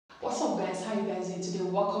What's up guys, how you guys doing today?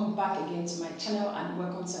 Welcome back again to my channel and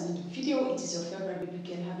welcome to another video. It is your favorite baby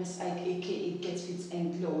girl Harvest Ike, aka Get Fit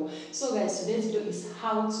and Glow. So guys, today's video is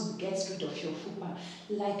how to get rid of your fupa.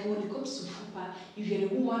 Like when it comes to fupa, if you're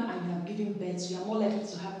a woman and you have given birth, you are more likely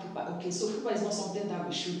to have fupa. Okay, so fupa is not something that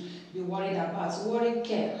we should be worried about. Worry,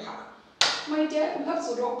 care. My dear, we have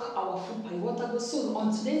to rock our fupa. Water. So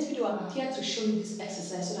on today's video, I'm here to show you this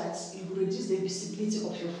exercise so that it will reduce the visibility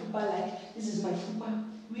of your fupa. Like this is my fupa.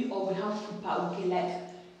 We all will have fupa, okay? Like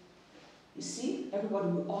you see,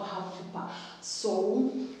 everybody will all have fupa. So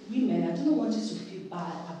women, I don't want you to feel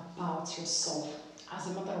bad about yourself. As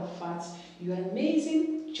a matter of fact, you are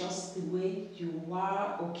amazing just the way you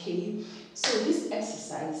are, okay? So this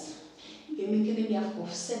exercise, you're making me up for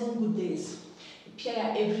 7 good days. Appear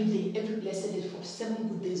every day, every blessed day for 7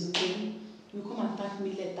 good days, okay? You come and thank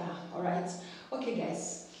me later, alright? Okay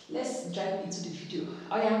guys, let's dive into the video.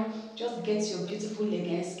 Oh yeah, just get your beautiful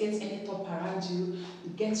leggings, get any top around you,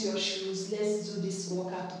 get your shoes. Let's do this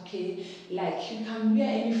workout, okay? Like you can wear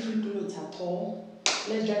any free clothes at all.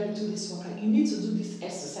 Let's dive into this workout. You need to do this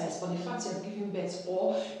exercise for the fact you are giving birth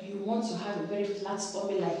or you want to have a very flat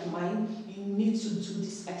stomach like mine. You need to do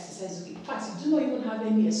this exercise. In fact, you do not even have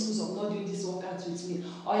any excuse of not doing this workout with me.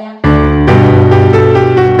 Oh yeah.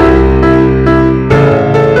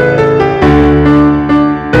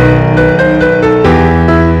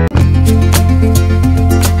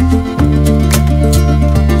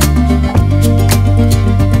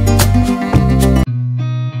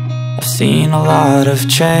 Seen a lot of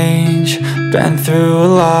change, been through a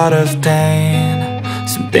lot of pain.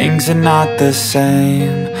 Some things are not the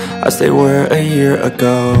same as they were a year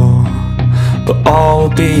ago, but all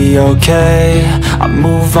will be okay. I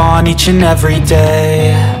move on each and every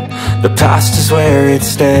day. The past is where it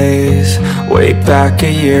stays, way back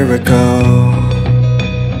a year ago.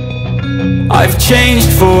 I've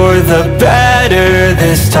changed for the better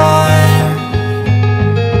this time.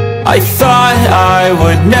 I thought I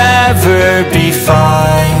would never be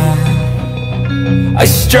fine. I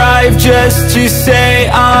strive just to say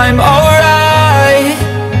I'm alright,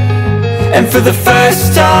 and for the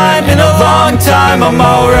first time in a long time I'm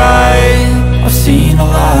alright. I've seen a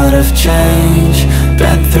lot of change,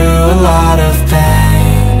 been through a lot of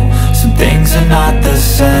pain. Some things are not the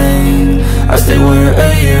same as they were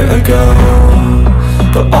a year ago,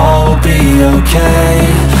 but all will be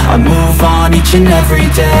okay. I move on each and every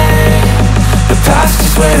day. The past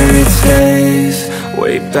is where it stays,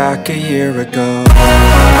 way back a year ago.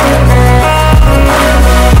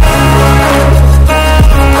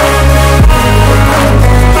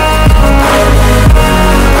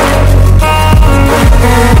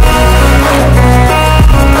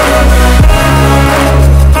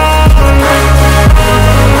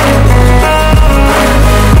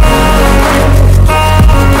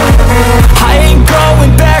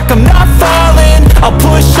 I'm not falling, I'll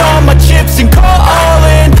push all my chips and go all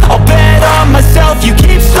in. I'll bet on myself, you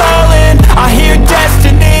keep stalling. I hear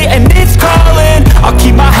destiny and it's calling. I'll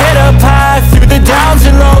keep my head up high through the downs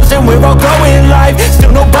and lows, and we're all going live.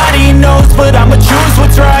 Still nobody knows, but I'ma choose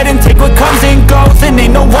what's right and take what comes and goes. And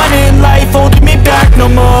ain't no one in life holding me back no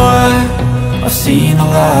more. I've seen a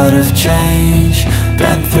lot of change,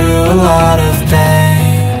 been through a lot of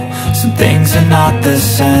pain. Some things are not the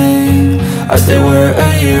same as they were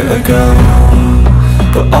a year ago,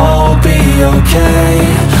 but all will be okay.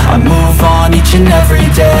 I move on each and every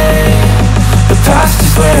day. The past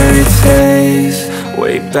is where it stays,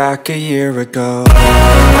 way back a year ago.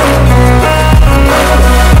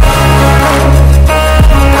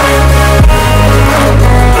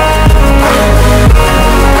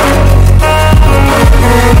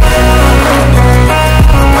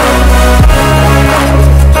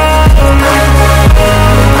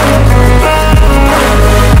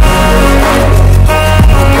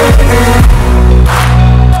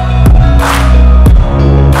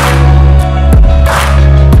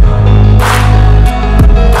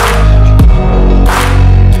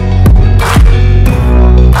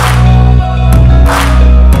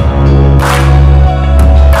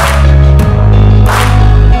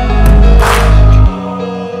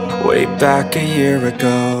 Back a year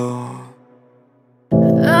ago.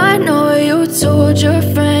 I know you told your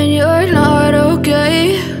friend you're not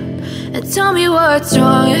okay, and tell me what's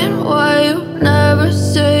wrong and why you never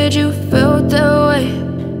said you felt that way.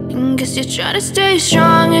 And guess you're trying to stay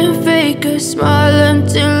strong and fake a smile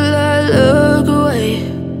until I look away.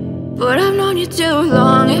 But I've known you too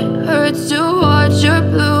long, it hurts to watch your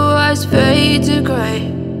blue eyes fade to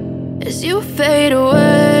gray as you fade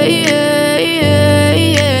away.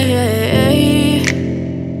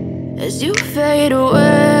 As you fade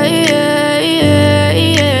away,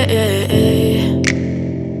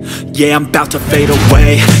 yeah, I'm about to fade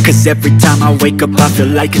away. Cause every time I wake up I feel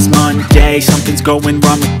like it's Monday. Something's going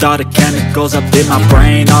wrong with all the chemicals up in my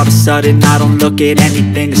brain. All of a sudden I don't look at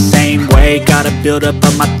anything the same way. Gotta build up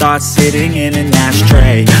of my thoughts sitting in an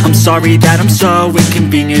ashtray. I'm sorry that I'm so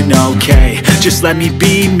inconvenient, okay. Just let me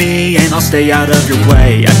be me and I'll stay out of your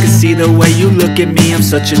way. I can see the way you look at me, I'm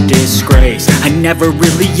such a disgrace. I never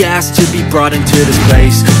really asked to be brought into this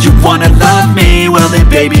place. You wanna love me? Well then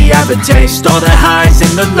baby, have a taste. All the highs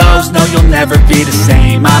and the lows, no you'll never be the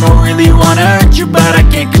same. I don't really wanna hurt you, but I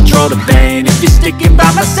can't control the pain. If you're sticking by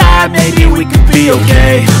my side, maybe we could be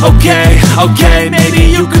okay. Okay, maybe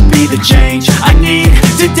you could be the change I need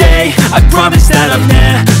today. I promise that I've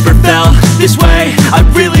never felt this way. I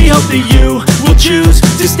really hope that you will choose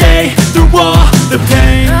to stay through all the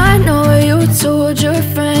pain. I know you told your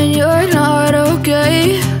friend you're not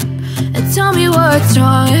okay, and tell me what's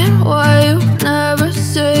wrong and why you never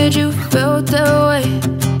said you felt that way.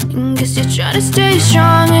 Guess you're trying to stay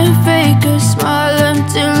strong and fake a smile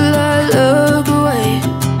until I look away.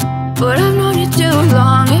 But I've known you too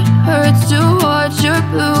long, it hurts to watch your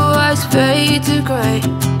blue eyes fade to grey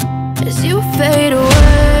as you fade away.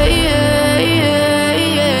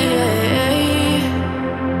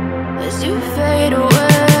 As you fade away.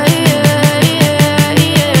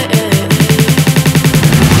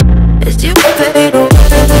 As you fade away.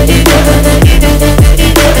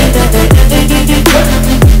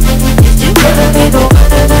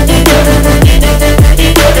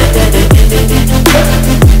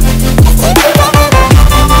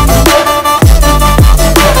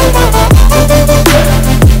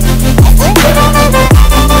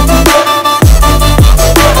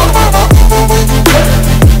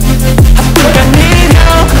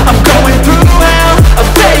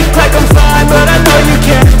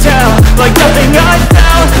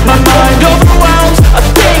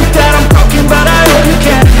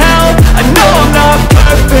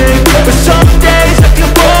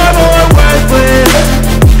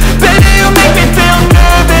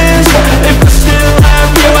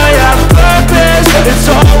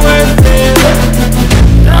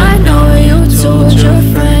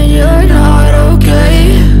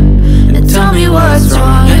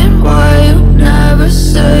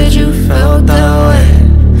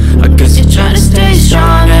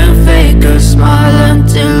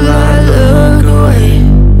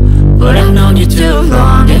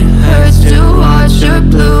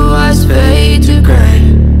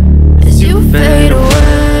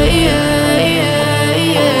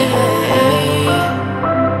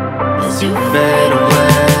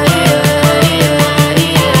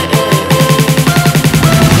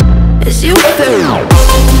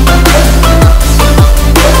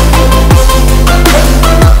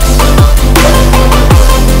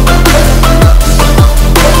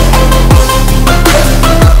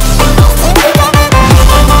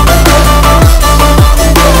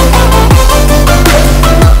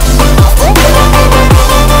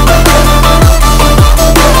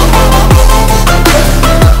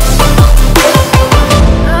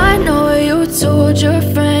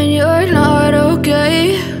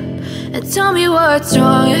 Tell me what's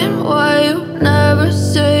wrong and why you never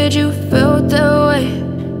said you felt that way.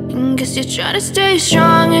 Guess you're trying to stay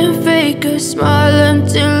strong and fake a smile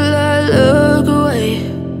until I look away.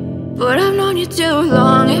 But I've known you too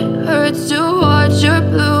long, it hurts to watch your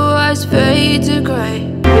blue eyes fade to grey.